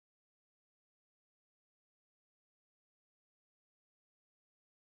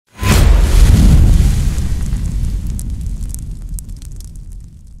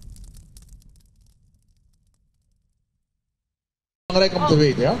Belangrijk om te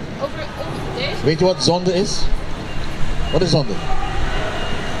weten, ja? Weet je wat zonde is? Wat is zonde?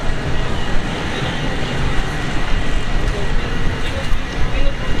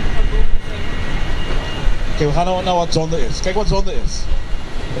 Oké, we gaan nou naar wat zonde is. Kijk wat zonde is.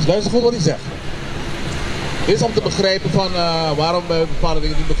 Dus luister goed wat hij zegt. Dit is om te begrijpen van waarom we bepaalde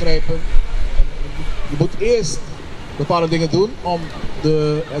dingen niet begrijpen. Je moet eerst bepaalde dingen doen om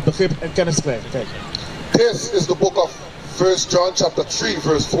het begrip en kennis te krijgen. Kijk. This is the book of 1 John chapter 3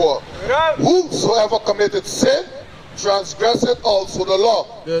 verse 4. Whosoever committed sin, transgresseth also the law.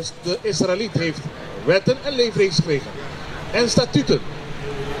 Dus de Israëliet heeft wetten en leefregels gekregen. En statuten.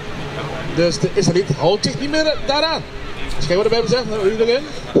 Dus de Israëliet houdt zich niet meer daaraan. Dus kijk wat de Bijbel zegt.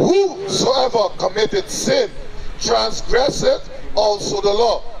 Whosoever committed sin, transgresseth also the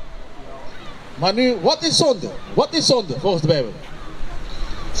law. Maar nu, wat is zonde? Wat is zonde volgens de Bijbel?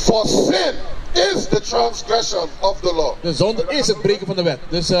 For sin is the transgression of the law. De zonde is het breken van de wet.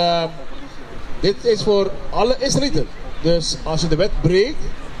 Dus dit is voor alle Israëlieten. Dus als je de wet breekt,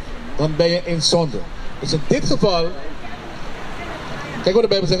 dan ben je in zonde. Dus in dit geval, kijk wat de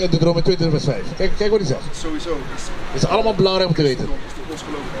Bijbel zegt in Deuteronomium 20 vers 5. Kijk wat hij zegt. Sowieso. Het is allemaal belangrijk om te weten.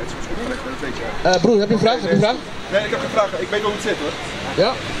 Broer, heb je een vraag? Heb je een vraag? Nee, ik heb geen vraag. Ik weet wel hoe het zit hoor.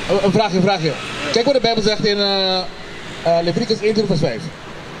 Ja? Een vraagje. Kijk wat de Bijbel zegt in Leviticus 21 vers 5.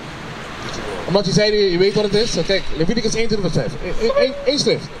 Omdat je zei, je weet wat het is. Kijk, Leviticus 21 vers 5. Eén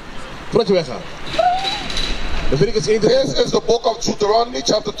schrift. Voordat je weggaat. Leviticus 21. This is the book of Deuteronomy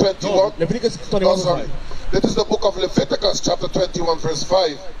chapter 21. Leviticus 21 vers 5. This is the book of Leviticus chapter 21 verse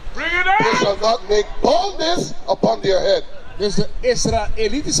 5. Bring it out! They shall not make boldness upon their head. Dus de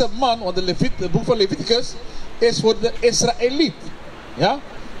Israëlitische man, want het boek van Leviticus is voor de Israëliet. Ja?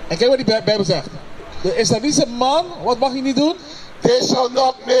 En kijk wat die Bijbel zegt. De Israëlitische man, wat mag hij niet doen? They shall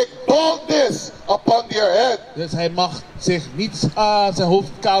not make boldness upon their head. Dus hij mag zich niet zijn hoofd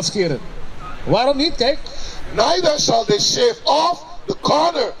kaal scheren. Waarom niet? Kijk. Neither shall they shave off the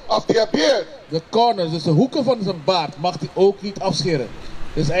corner of their beard. De corners, dus de hoeken van zijn baard, mag hij ook niet afscheren.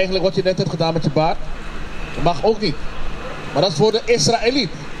 Dus eigenlijk wat je net hebt gedaan met je baard, dat mag ook niet. Maar dat is voor de Israëliet.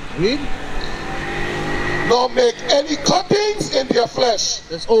 Zie? Nor make any cuttings in their flesh.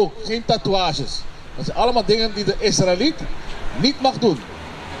 Dus ook geen tatoeages. Dat zijn allemaal dingen die de Israëliet niet mag doen.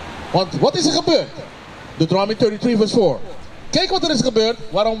 Want wat is er gebeurd? Deuteronomy 33 vers 4. Kijk wat er is gebeurd,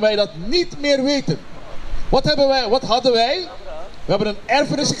 waarom wij dat niet meer weten. Wat hadden wij? We hebben een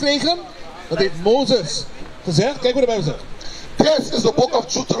erfenis gekregen. Dat heeft Mozes gezegd. Kijk wat de Bijbel zegt. This is the book of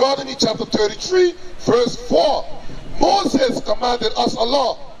Deuteronomy chapter 33 verse 4. Moses commanded us a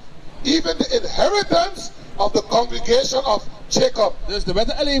law, even the inheritance of the congregation of Jacob. Dus de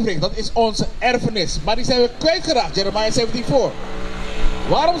wetten en levering, dat is onze erfenis. Maar die zijn we kwijtgeraakt, Jeremiah 17:4.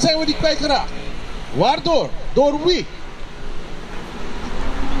 Waarom zijn we die kwijtgeraakt? Waardoor? Door wie?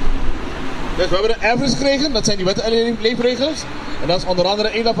 Dus we hebben een erfenis gekregen, dat zijn die wetten en leefregels. En dat is onder andere,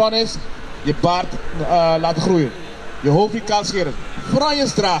 één daarvan is, je baard laten groeien. Je hoofd niet kaal scheren.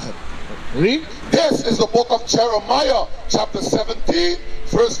 Franjes dragen. Read. This is the book of Jeremiah, chapter 17,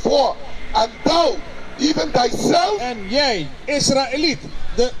 verse 4. And thou, even thyself. En jij, Israëliet,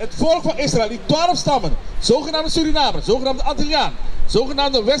 het volk van Israël, die 12 stammen, zogenaamde Surinamers, zogenaamde Antilliaan,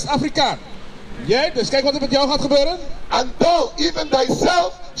 zogenaamde West-Afrikaan. Jij, dus kijk wat er met jou gaat gebeuren. And thou, even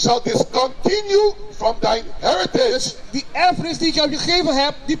thyself, shall discontinue from thine heritage. Dus die erfenis die ik jou gegeven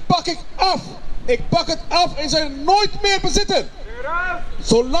heb, die pak ik af. Ik pak het af en zij nooit meer bezitten.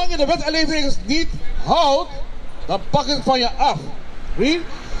 Zolang je de wet en leefregels niet houdt, dan pak ik het van je af. Read.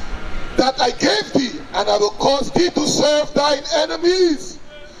 That I gave thee, and I will cause thee to serve thine enemies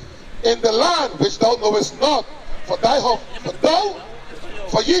in the land which thou knowest not.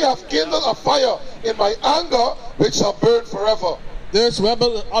 For ye have kindled a fire in my anger, which shall burn forever. Dus we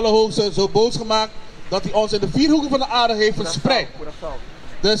hebben de Allerhoogste zo boos gemaakt dat hij ons in de vier hoeken van de aarde heeft verspreid.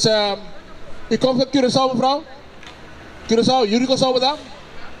 Dus u komt van Curaçao, mevrouw? Curaçao, jullie Curaçao dan?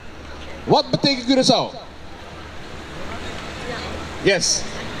 Wat betekent Curaçao? Yes.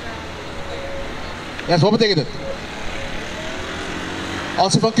 Yes, wat betekent het?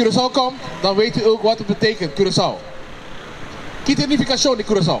 Als u van Curaçao komt, dan weet u ook wat het betekent, Curaçao. Que significação de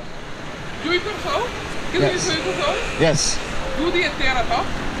Curaçao? Doe je Curaçao? Ken je Curaçao? Yes. Doe die terra toch?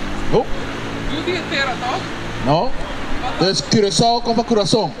 No? Doe die terra toch? No. Dus Curaçao komt van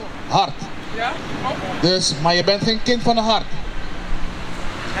corazon, hart. Ja, klopt. Dus, maar je bent geen kind van een hart.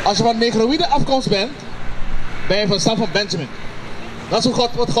 Als je van negroïde afkomst bent, ben je van de stam van Benjamin. Dat is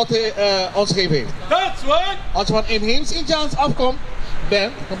wat God ons gegeven heeft. That's what? Als je van inheems-Indiaans afkomst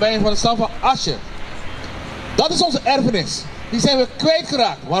bent, dan ben je van de stam van Asher. Dat is onze erfenis. Die zijn we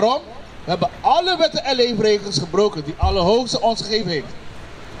kwijtgeraakt. Waarom? We hebben alle wetten en leefregels gebroken die Allerhoogste ons gegeven heeft.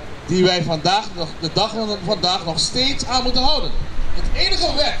 Die wij vandaag, de dag van vandaag nog steeds aan moeten houden. Het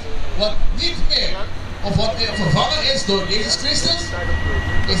enige wet wat niet meer of wat vervangen is door Jezus Christus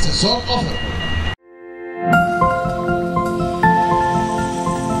is de zonoffer.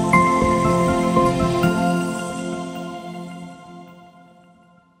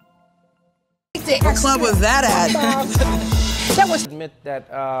 What club was that at? That was admit that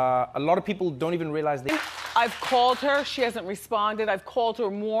a lot of people don't even realize they. I've called her. She hasn't responded. I've called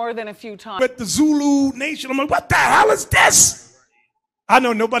her more than a few times. With the Zulu nation, I'm like, what the hell is this? I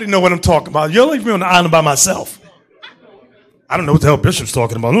know nobody know what I'm talking about. You'll leave me on the island by myself. I don't know what the hell Bishop's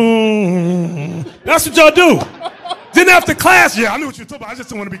talking about. That's what y'all do. Then after class, yeah, I knew what you were talking about. I just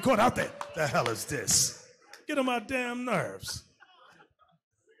don't want to be caught out there. The hell is this? Get on my damn nerves.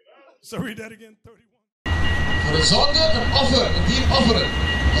 So read that again, 31. Voor de zonde een offer, een dier offeren.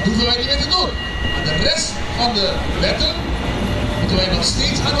 Dat hoeven wij niet meer te doen. Maar de rest van de wetten moeten wij nog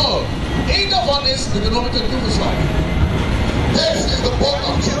steeds aanhouden. Eén daarvan is de benoemde toegeslag. This is the book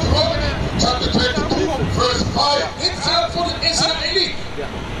of Deuteronomy, chapter 22, verse 5. Dit geldt voor de Israëliet.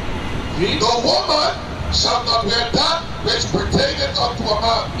 The woman shall not wear that which pertaineth unto a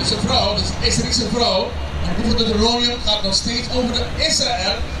man. Dus een vrouw, dus een Israëlische vrouw. En het boek van Deuteronomium gaat nog steeds over de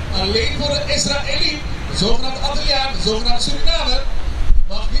Israël. Alleen voor de Israëliet, de zogenaamde Antilliaan, de zogenaamde Surinamer,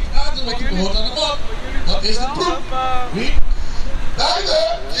 mag niet aandoen wat behoort aan de man. Dat is de broek. Wie?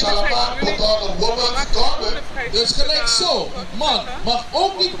 Neither shall a man put on a woman's garment. Dus gelijk zo, een man mag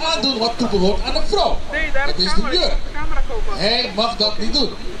ook niet aandoen wat toebehoort aan een vrouw. Dat is de jurk. Hij mag dat niet doen.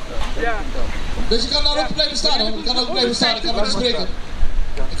 Dus je kan daar ook blijven staan, hoor. Je kan ook blijven staan, ik kan met je spreken.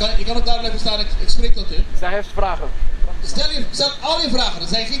 Je kan ook daar blijven staan, ik spreek tot u. Zij heeft vragen. Stel al je vragen, er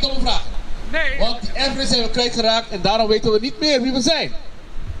zijn geen domme vragen. Nee. Want die Erfenis zijn we kwijtgeraakt en daarom weten we niet meer wie we zijn.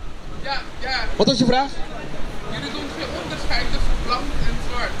 Ja. Wat was je vraag? Jullie doen veel onderscheid tussen blank en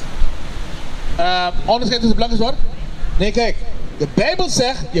zwart. Onderscheid tussen blank en zwart? Nee, kijk. De Bijbel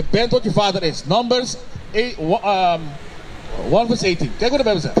zegt, je bent wat je vader is. Numbers 1 verse 18. Kijk wat de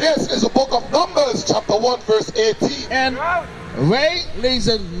Bijbel zegt. This is the book of Numbers, chapter 1, verse 18. En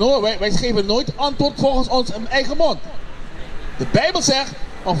wij geven nooit antwoord volgens ons eigen mond. De Bijbel zegt,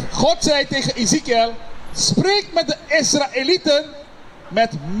 of God zei tegen Ezekiel, spreek met de Israëlieten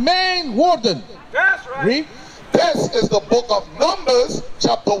met mijn woorden. That's right. This is the book of Numbers,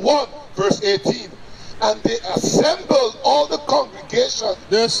 chapter 1, verse 18. And they assembled all the congregation.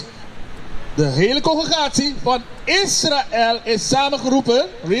 Dus de hele congregatie van Israël is samengeroepen.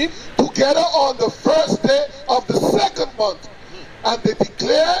 Together on the first day of the second month. And they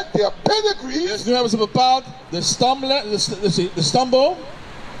declared their pedigree. Dus nu hebben ze bepaald de stamboom,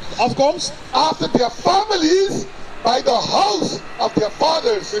 de afkomst. After their families, by the house of their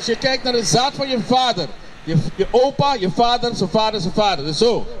fathers. Dus je kijkt naar de zaad van je vader. Je opa, je vader, zijn vader, zijn vader. Dus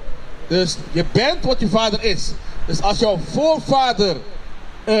zo. Dus je bent wat je vader is. Dus als jouw voorvader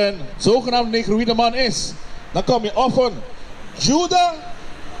een zogenaamde negroïde man is, dan kom je of van Juda,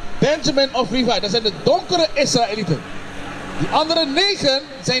 Benjamin of Levi. Dat zijn de donkere Israëlieten. Die andere 9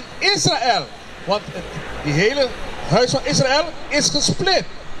 zijn Israël. Want die hele huis van Israël is gesplit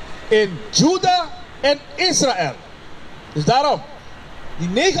in Juda en Israël. Dus daarom, die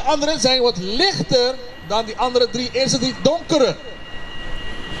 9 anderen zijn wat lichter dan die andere 3 eerste 3 donkere.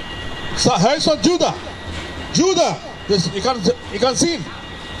 Huis van Juda. Juda. Dus je kan zien.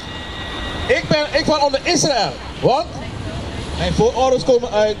 Ik val onder Israël. Want mijn voorouders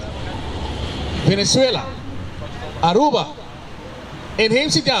komen uit Venezuela, Aruba,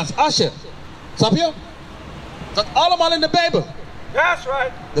 inheemse Indiaans, Asher. Snap je? Dat allemaal in de Bijbel. That's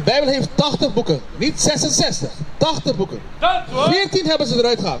right. De Bijbel heeft 80 boeken, niet 66. 80 boeken. 14 hebben ze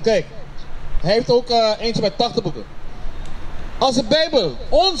eruit gehaald. Kijk, hij heeft ook eentje met 80 boeken. Als de Bijbel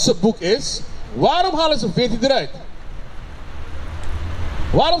onze boek is, waarom halen ze 14 eruit?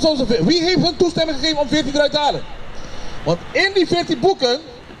 Wie heeft hun toestemming gegeven om 14 eruit te halen? Want in die 14 boeken,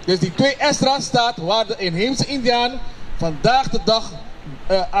 dus die 2 Esdra, staat waar de inheemse Indiaan vandaag de dag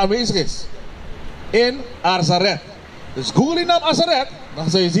aanwezig is. In Azaret. Dus Google die naam Azaret, dan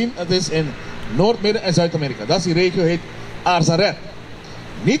zul je zien, het is in Noord-, Midden- en Zuid-Amerika. Dat is die regio, heet Azaret.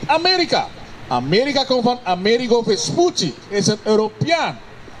 Niet Amerika. Amerika komt van Amerigo Vespucci, is een Europeaan.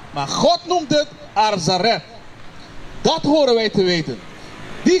 Maar God noemt het Azaret. Dat horen wij te weten.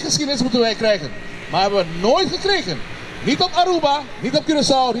 Die geschiedenis moeten wij krijgen. Maar hebben we nooit gekregen. Niet op Aruba, niet op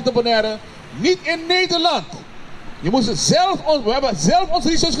Curaçao, niet op Bonaire, niet in Nederland. We hebben zelf ons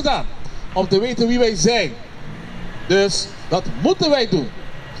research gedaan om te weten wie wij zijn. Dus dat moeten wij doen.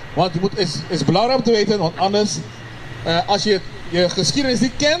 Want het is belangrijk om te weten, want anders, als je het je geschiedenis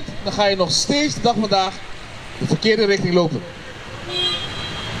niet kent, dan ga je nog steeds de dag vandaag de verkeerde richting lopen.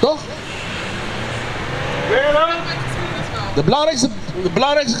 Toch? De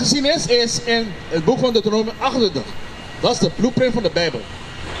belangrijkste geschiedenis is in het boek van Deuteronomium 28. Dat is de blueprint van de Bijbel.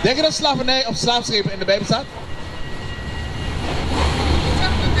 Denk je dat slavernij of slaafschepen in de Bijbel staat?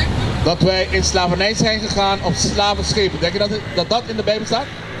 Dat wij in slavernij zijn gegaan op slavenschepen. Denk je dat in de Bijbel staat?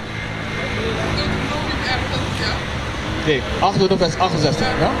 Oké, 28 vers 68.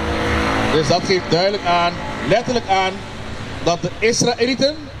 Ja? Dus dat geeft duidelijk aan, letterlijk aan, dat de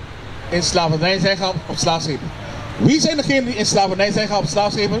Israëlieten in slavernij zijn gegaan op slaafschepen. Wie zijn degenen die in slavernij zijn gegaan op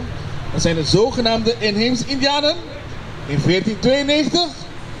slaafschepen? Dat zijn de zogenaamde inheemse Indianen in 1492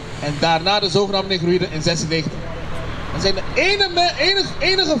 en daarna de zogenaamde Negroïden in 1690. Dat zijn de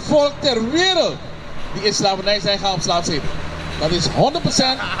enige volk ter wereld die in slavernij zijn gegaan op slaafschepen. Dat is 100%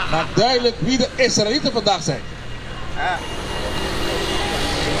 maar duidelijk wie de Israëlieten vandaag zijn.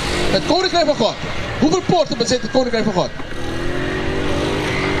 Het Koninkrijk van God. Hoeveel poorten bezit het Koninkrijk van God?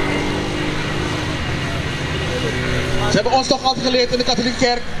 Ze hebben ons toch altijd geleerd in de katholieke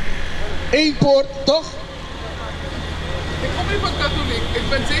kerk. 1 poort, toch? Ik kom niet van katholiek. Ik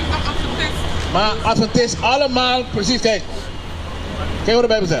ben 7 dag Adventist. Maar Adventist allemaal, precies, kijk. Kijk wat de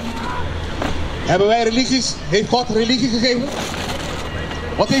Bijbel zegt. Hebben wij religies? Heeft God religie gegeven?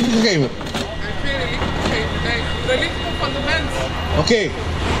 Wat heeft hij gegeven? Hij heeft geen religie gegeven. Nee, religie komt van de mens. Oké.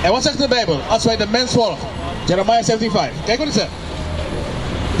 En wat zegt de Bijbel? Als wij de mens volgen. Jeremiah 17:5. Kijk wat hij zegt.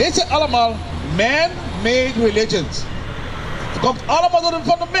 Dit zijn allemaal man-made religions. Het komt allemaal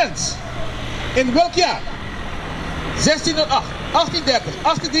van de mens. In welk jaar? 1608, 1830,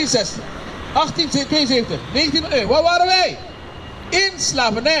 1863, 1872, 1901. Waar waren wij? In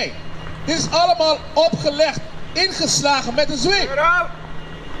slavernij. Dit is allemaal opgelegd, ingeslagen met een zweep.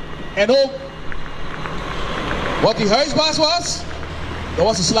 En ook, wat die huisbaas was, dat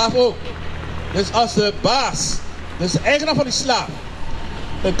was de slaaf ook. Dus als de baas, dus de eigenaar van die slaaf,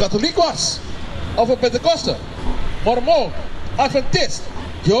 een katholiek was, of een Pentecoste, Mormon, Adventist,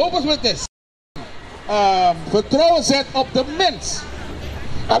 Jehovah's Witness, vertrouwen zet op de mens.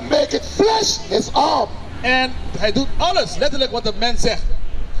 And make it flesh his arm. En hij doet alles, letterlijk wat de mens zegt.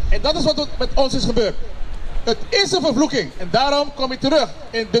 En dat is wat met ons is gebeurd. Het is een vervloeking. En daarom kom ik terug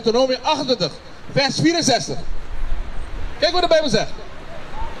in Deuteronomium 28, vers 64. Kijk wat de Bijbel zegt.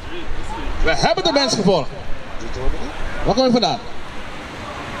 We hebben de mens gevolgd. Waar kom je vandaan?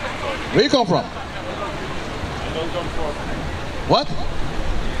 Where you come from? What?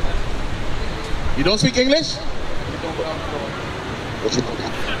 You don't speak English?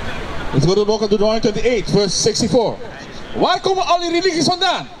 Let's go to the book of Deuteronomy 28, verse 64. Waar komen al die religies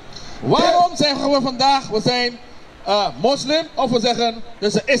vandaan? Waarom zeggen we vandaag, we zijn moslim, of we zeggen,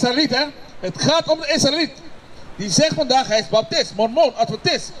 dus een Israëliet, hè? Het gaat om de Israëliet. Die zegt vandaag, hij is baptist, mormon,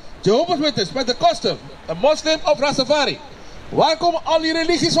 adventist, Jehovah's Witness, Pentecoste, een moslim of Rastafari. Waar komen al die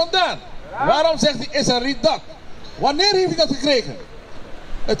religies vandaan? Waarom zegt die Israëliet dat? Wanneer heeft hij dat gekregen?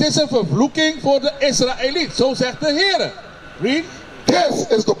 Het is een vervloeking voor de Israëliet, zo zegt de Heer. Read. This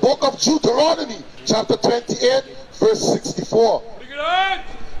is the book of Deuteronomy, chapter 28, verse 64.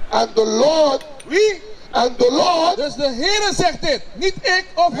 And the Lord, Wie? and the Lord, Dus de Heer zegt dit, niet ik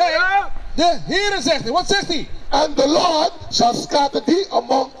of hij. De Heer zegt dit. Wat zegt hij? and the Lord shall scatter thee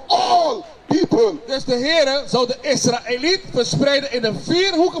among all people. Dus de Heer zou de Israëliet verspreiden in de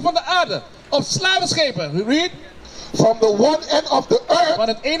 4 hoeken van de aarde. Op slavenschepen. Read. From the one end of the earth, Van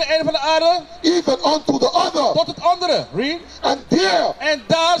het ene einde van de aarde even unto the other. tot het andere. Read. And there En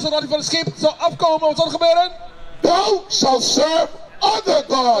daar, zodat hij van het schip zou afkomen, wat zal er gebeuren? thou shalt serve other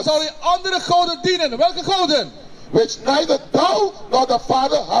Dan gods, zal hij andere goden dienen. Welke goden? which neither thou nor the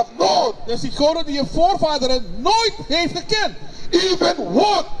Father have known, Dus die goden die je voorvaderen nooit heeft gekend. even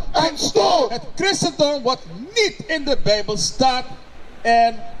wood and stone. Het christendom wat niet in de Bijbel staat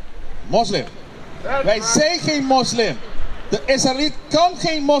en moslim. Wij zijn geen moslim. De Israëliet kan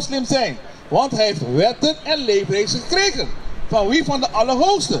geen moslim zijn. Want hij heeft wetten en leefregels gekregen. Van wie? Van de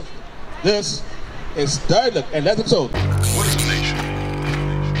Allerhoogste. Dus is duidelijk en let op zo. What is a nation?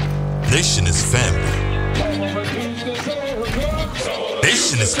 Nation is family.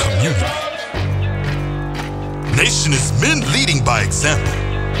 Nation is community. Nation is men leading by example.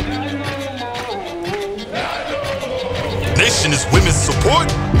 Nation is women's support.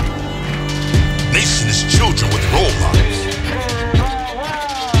 Nation is children with role models.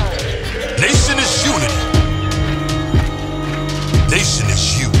 Nation is unity. Nation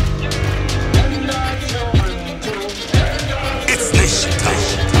is you.